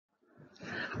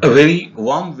A very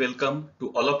warm welcome to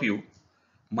all of you.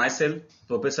 Myself,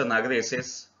 Professor Nagar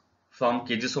SS from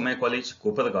KG Somaya College,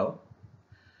 Kopargaon.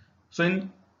 So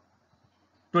in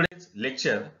today's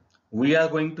lecture, we are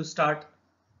going to start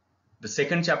the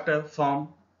second chapter from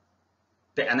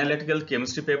the Analytical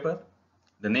Chemistry paper.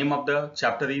 The name of the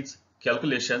chapter is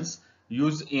Calculations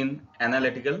Used in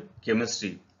Analytical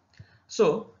Chemistry.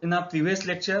 So in our previous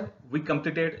lecture, we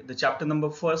completed the chapter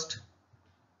number first,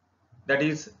 that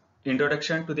is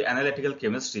Introduction to the Analytical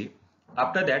Chemistry.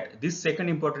 After that, this second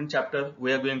important chapter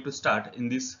we are going to start in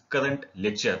this current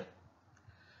lecture.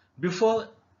 Before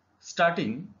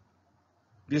starting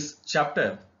this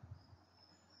chapter,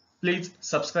 please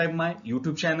subscribe my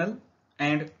YouTube channel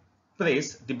and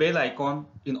press the bell icon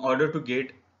in order to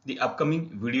get the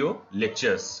upcoming video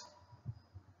lectures.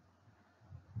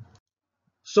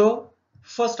 So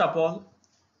first of all,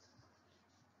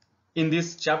 in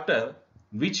this chapter,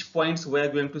 which points we are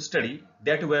going to study,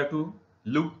 that we have to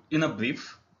look in a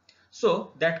brief.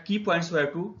 So that key points we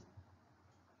have to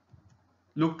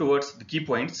look towards the key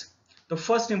points. The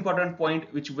first important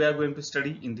point which we are going to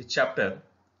study in the chapter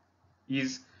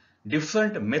is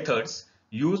different methods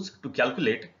used to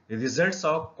calculate results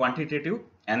of quantitative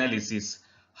analysis.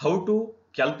 How to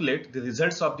calculate the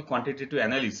results of the quantitative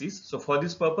analysis. So for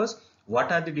this purpose, what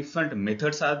are the different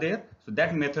methods are there? So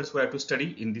that methods we have to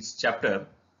study in this chapter.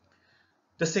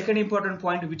 The second important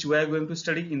point which we are going to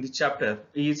study in this chapter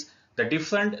is the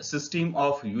different system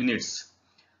of units.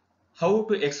 How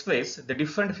to express the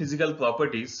different physical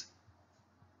properties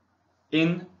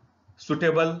in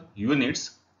suitable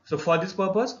units. So for this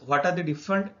purpose, what are the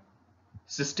different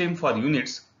system for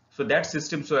units? So that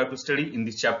system we have to study in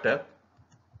this chapter.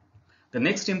 The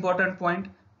next important point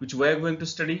which we are going to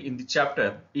study in the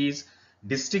chapter is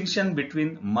distinction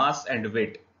between mass and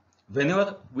weight.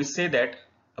 Whenever we say that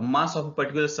a mass of a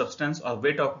particular substance or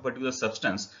weight of a particular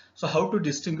substance, so how to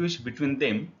distinguish between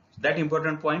them, that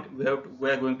important point we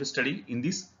are going to study in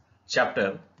this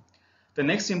chapter. The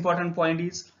next important point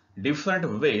is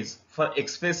different ways for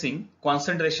expressing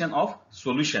concentration of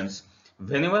solutions.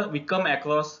 Whenever we come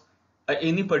across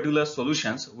any particular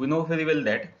solutions, we know very well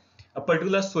that a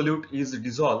particular solute is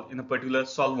dissolved in a particular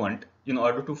solvent in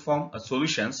order to form a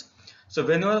solutions. So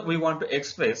whenever we want to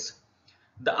express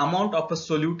the amount of a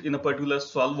solute in a particular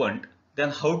solvent, then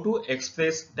how to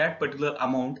express that particular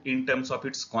amount in terms of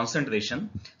its concentration.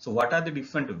 So what are the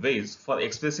different ways for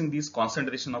expressing this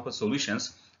concentration of a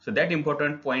solutions? So that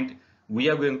important point we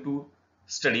are going to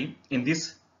study in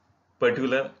this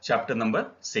particular chapter number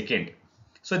second.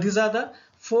 So these are the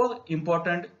four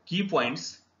important key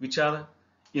points which are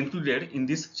included in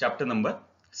this chapter number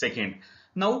second.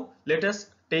 Now let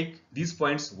us take these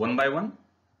points one by one.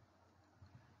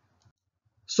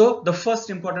 So the first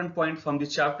important point from the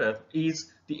chapter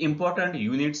is the important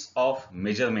units of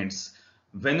measurements.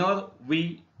 Whenever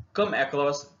we come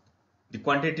across the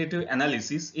quantitative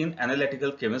analysis in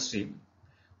analytical chemistry,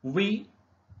 we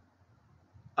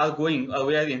are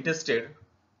interested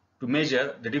to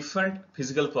measure the different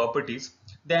physical properties.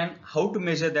 Then how to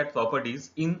measure that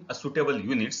properties in a suitable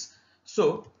units.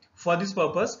 So for this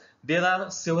purpose, there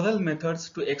are several methods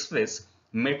to express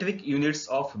metric units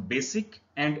of basic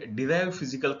and derived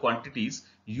physical quantities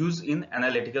used in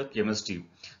analytical chemistry.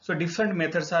 So different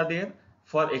methods are there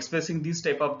for expressing these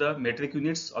type of the metric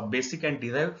units of basic and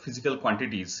derived physical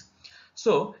quantities.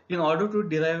 So in order to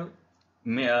derive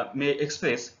may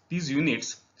express these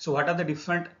units, so what are the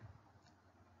different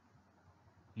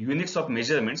units of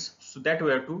measurements? So that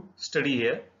we have to study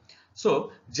here.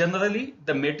 So generally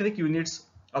the metric units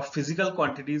of physical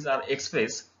quantities are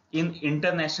expressed in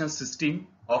international system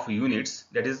of units,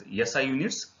 that is SI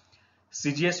units,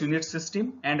 CGS unit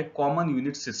system and common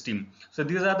unit system. So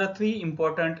these are the three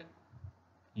important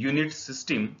unit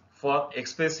system for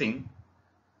expressing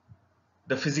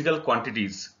the physical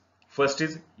quantities. First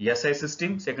is SI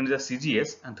system, second is the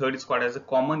CGS, and third is called as a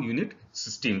common unit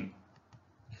system.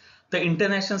 The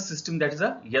international system, that is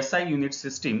a SI unit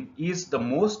system, is the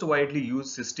most widely used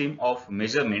system of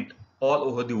measurement all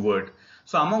over the world.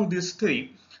 So among these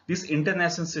three, this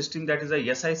international system, that is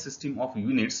a SI system of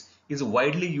units, is a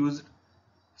widely used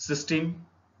system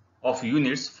of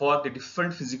units for the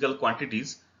different physical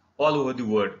quantities all over the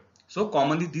world. So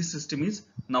commonly this system is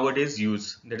nowadays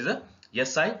used, that is a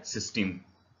SI system.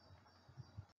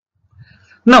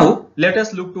 Now let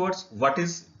us look towards what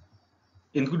is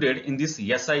included in this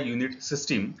SI unit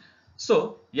system.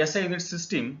 So SI unit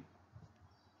system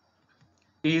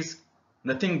is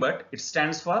nothing but it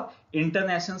stands for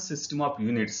International System of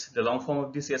Units. The long form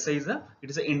of this SI is it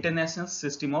is an International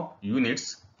System of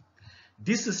Units.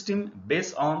 This system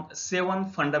based on 7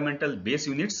 fundamental base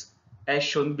units as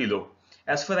shown below.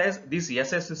 As far as this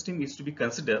SI system is to be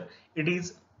considered, it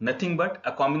is nothing but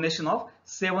a combination of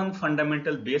 7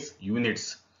 fundamental base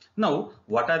units. Now,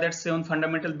 what are that 7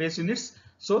 fundamental base units?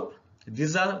 So,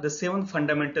 these are the 7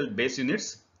 fundamental base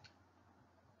units.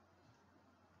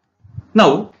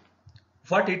 Now,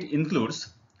 what it includes?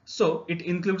 So, it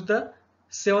includes the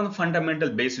 7 fundamental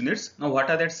base units. Now, what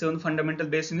are that 7 fundamental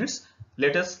base units?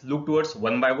 Let us look towards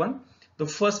one by one. The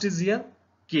first is here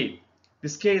K.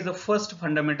 This K is the first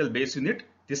fundamental base unit.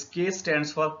 This K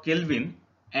stands for Kelvin,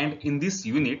 and in this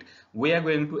unit we are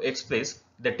going to express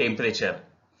the temperature.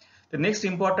 The next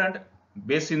important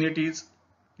base unit is,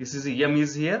 this is M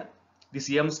is here.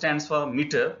 This M stands for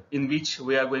meter, in which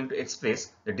we are going to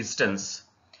express the distance.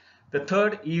 The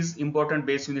third is important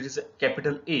base unit is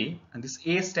capital A, and this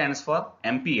A stands for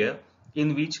ampere,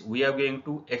 in which we are going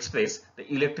to express the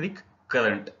electric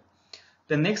current.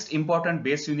 The next important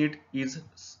base unit is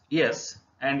S,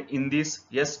 and in this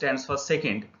S stands for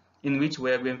second, in which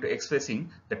we are going to expressing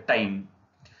the time.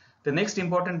 The next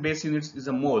important base unit is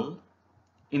a mole,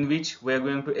 in which we are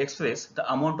going to express the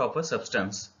amount of a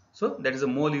substance. So that is a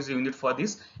mole is a unit for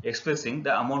this, expressing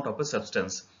the amount of a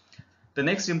substance. The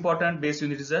next important base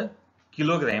unit is a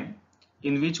kilogram,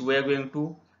 in which we are going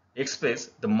to express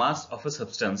the mass of a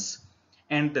substance.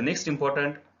 And the next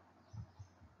important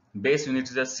base unit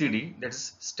is a CD, that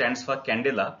stands for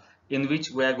candela, in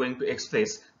which we are going to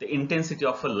express the intensity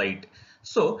of a light.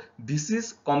 So this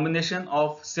is combination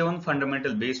of 7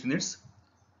 fundamental base units.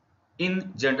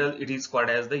 In general, it is called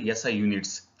as the SI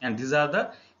units, and these are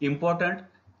the important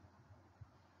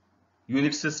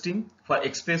unit system for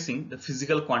expressing the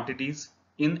physical quantities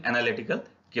in analytical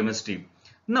chemistry.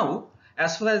 Now,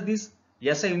 as far as this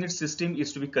SI unit system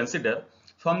is to be considered,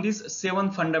 from these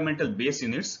 7 fundamental base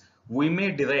units, we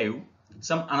may derive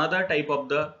some another type of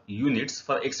the units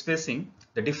for expressing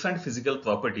the different physical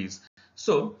properties.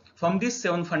 So, from these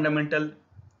 7 fundamental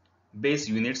base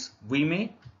units, we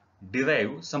may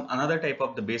derive some another type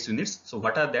of the base units. So,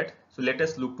 what are that? So, let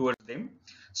us look towards them.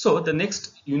 So, the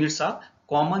next units are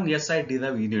common SI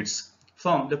derived units.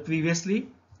 From the previous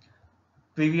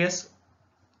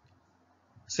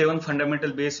 7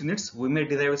 fundamental base units, we may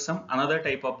derive some another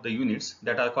type of the units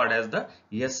that are called as the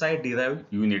SI derived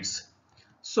units.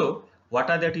 So what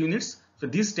are that units? So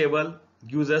this table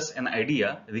gives us an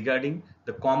idea regarding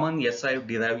the common SI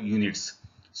derived units.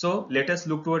 So let us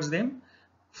look towards them.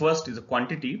 First is a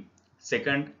quantity,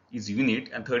 second is unit,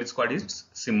 and third is called its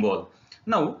symbol.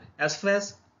 Now, as far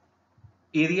as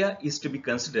area is to be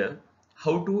considered,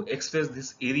 how to express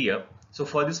this area? So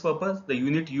for this purpose, the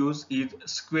unit used is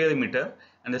square meter,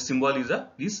 and the symbol is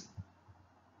this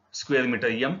square meter,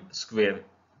 m square.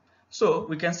 So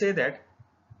we can say that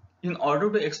in order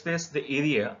to express the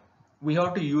area, we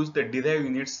have to use the derived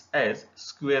units as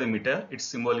square meter. Its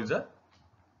symbol is a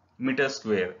meter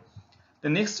square. The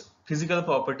next physical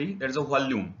property, that is a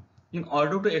volume. In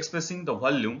order to expressing the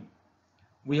volume,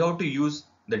 we have to use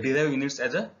the derived units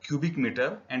as a cubic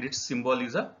meter, and its symbol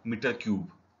is a meter cube.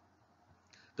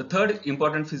 The third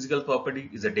important physical property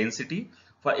is a density.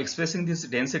 For expressing this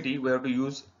density, we have to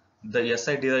use the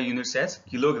SI derived units as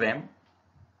kilogram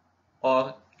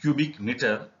or cubic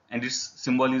meter, and its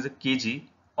symbol is a kg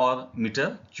or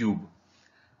meter cube.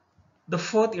 The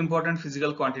fourth important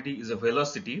physical quantity is a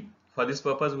velocity. For this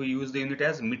purpose, we use the unit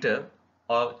as meter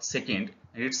or second,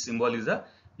 and its symbol is a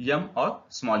m or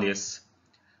small s.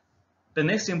 The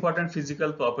next important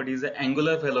physical property is the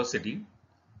angular velocity,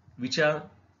 which are,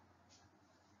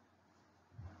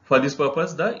 for this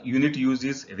purpose, the unit used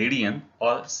is radian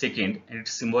or second, and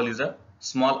its symbol is a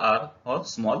small r or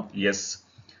small s.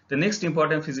 The next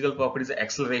important physical property is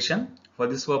acceleration. For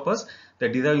this purpose, the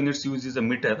derived units used is a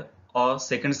meter or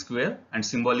second square, and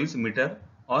symbol is meter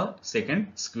or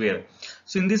second square.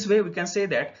 So in this way, we can say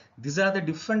that these are the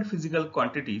different physical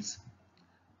quantities,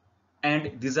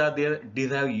 and these are their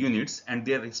derived units and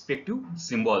their respective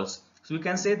symbols. So we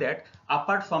can say that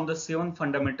apart from the 7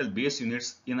 fundamental base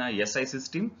units in a SI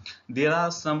system, there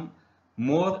are some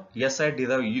more SI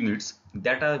derived units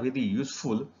that are very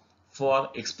useful for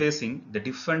expressing the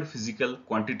different physical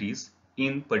quantities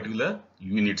in particular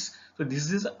units. So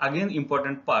this is again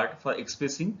important part for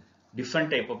expressing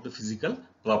different type of the physical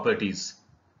properties.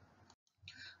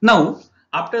 Now,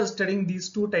 after studying these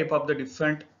two type of the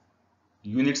different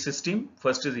unit system,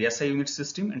 first is the SI unit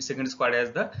system and second is called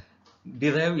as the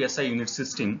derived SI unit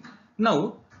system.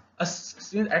 Now,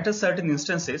 at a certain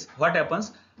instances, what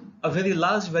happens? A very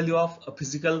large value of a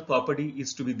physical property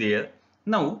is to be there.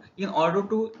 Now, in order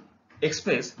to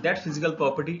express that physical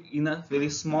property in a very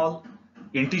small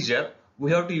integer,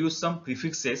 we have to use some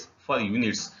prefixes for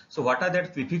units. So what are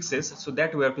that prefixes? So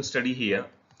that we have to study here.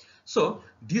 So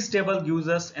this table gives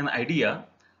us an idea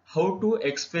how to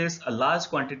express a large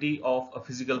quantity of a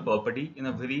physical property in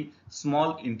a very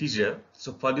small integer.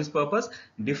 So for this purpose,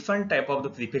 different type of the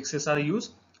prefixes are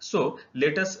used. So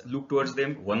let us look towards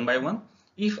them one by one.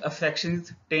 If a fraction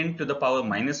is 10 to the power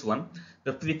minus 1,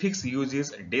 the prefix used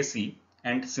is deci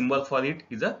and symbol for it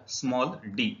is a small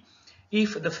d.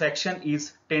 If the fraction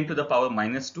is 10 to the power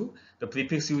minus 2, the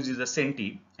prefix used is a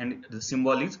centi and the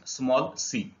symbol is small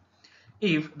c.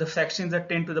 If the fraction is a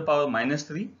 10 to the power minus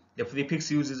 3, the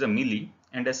prefix used is a milli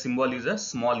and a symbol is a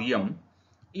small m.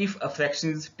 If a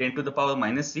fraction is 10 to the power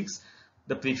minus 6,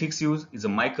 the prefix used is a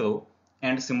micro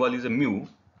and symbol is a mu.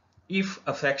 If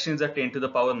a fraction is a 10 to the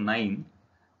power 9,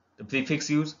 the prefix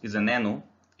used is a nano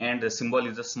and the symbol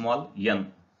is a small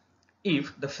n.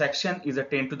 If the fraction is a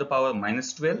 10 to the power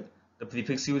minus 12, the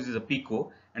prefix used is a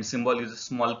pico and symbol is a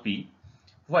small p.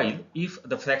 While if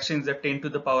the fraction is a 10 to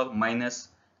the power minus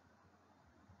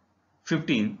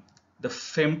 15, the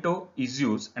femto is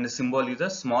used and the symbol is a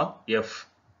small f.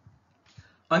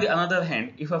 On the other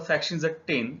hand, if a fraction is a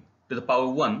 10 to the power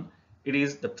 1, it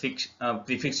is the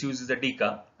prefix used is a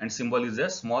deca and symbol is a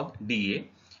small da.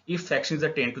 If fraction is a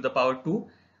 10 to the power 2,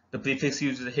 the prefix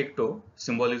used is a hecto,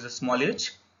 symbol is a small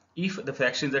h. If the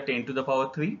fraction is a 10 to the power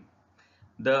 3,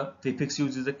 the prefix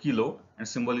used is a kilo and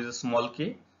symbol is a small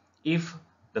k. If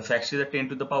the fraction is a 10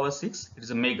 to the power 6, it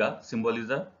is a mega, symbol is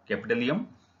a capital M.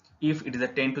 If it is a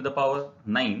 10 to the power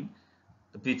 9,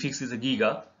 the prefix is a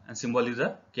giga and symbol is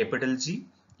a capital G.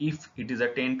 If it is a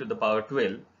 10 to the power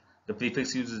 12, the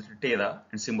prefix used is tera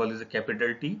and symbol is a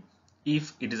capital T.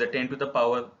 If it is a 10 to the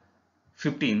power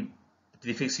 15, the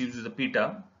prefix used is a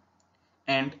peta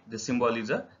and the symbol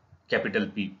is a capital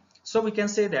P. So we can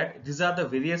say that these are the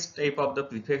various type of the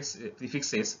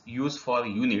prefixes used for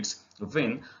units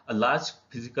when a large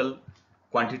physical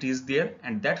quantity is there,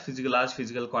 and that large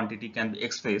physical quantity can be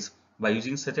expressed by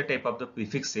using such a type of the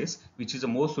prefixes, which is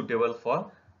more suitable for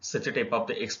such a type of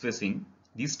the expressing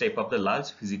these type of the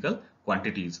large physical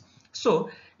quantities. So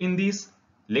in this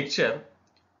lecture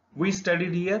we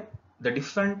studied here the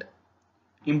different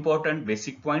important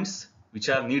basic points which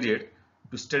are needed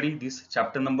to study this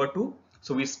chapter number 2.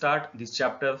 So we start this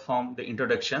chapter from the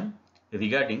introduction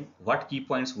regarding what key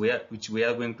points which we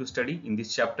are going to study in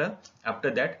this chapter. After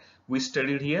that, we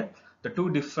studied here the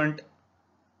two different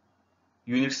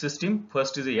unit system.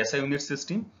 First is the SI unit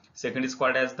system. Second is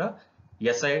called as the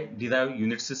SI derived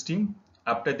unit system.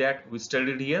 After that, we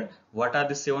studied here what are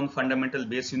the 7 fundamental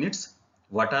base units,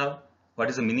 what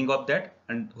is the meaning of that,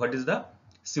 and what is the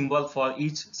symbol for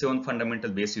each 7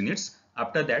 fundamental base units.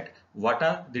 After that, what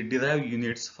are the derived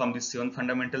units from these 7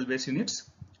 fundamental base units.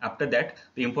 After that,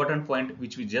 the important point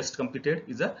which we just completed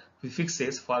is the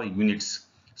prefixes for units.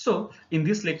 So in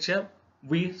this lecture,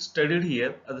 we studied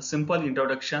here the simple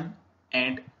introduction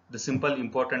and the simple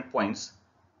important points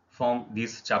from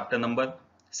this chapter number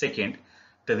 2.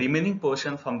 The remaining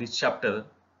portion from this chapter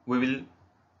we will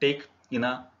take in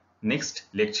a next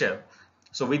lecture.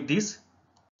 So with this,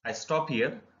 I stop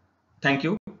here. Thank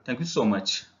you so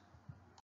much.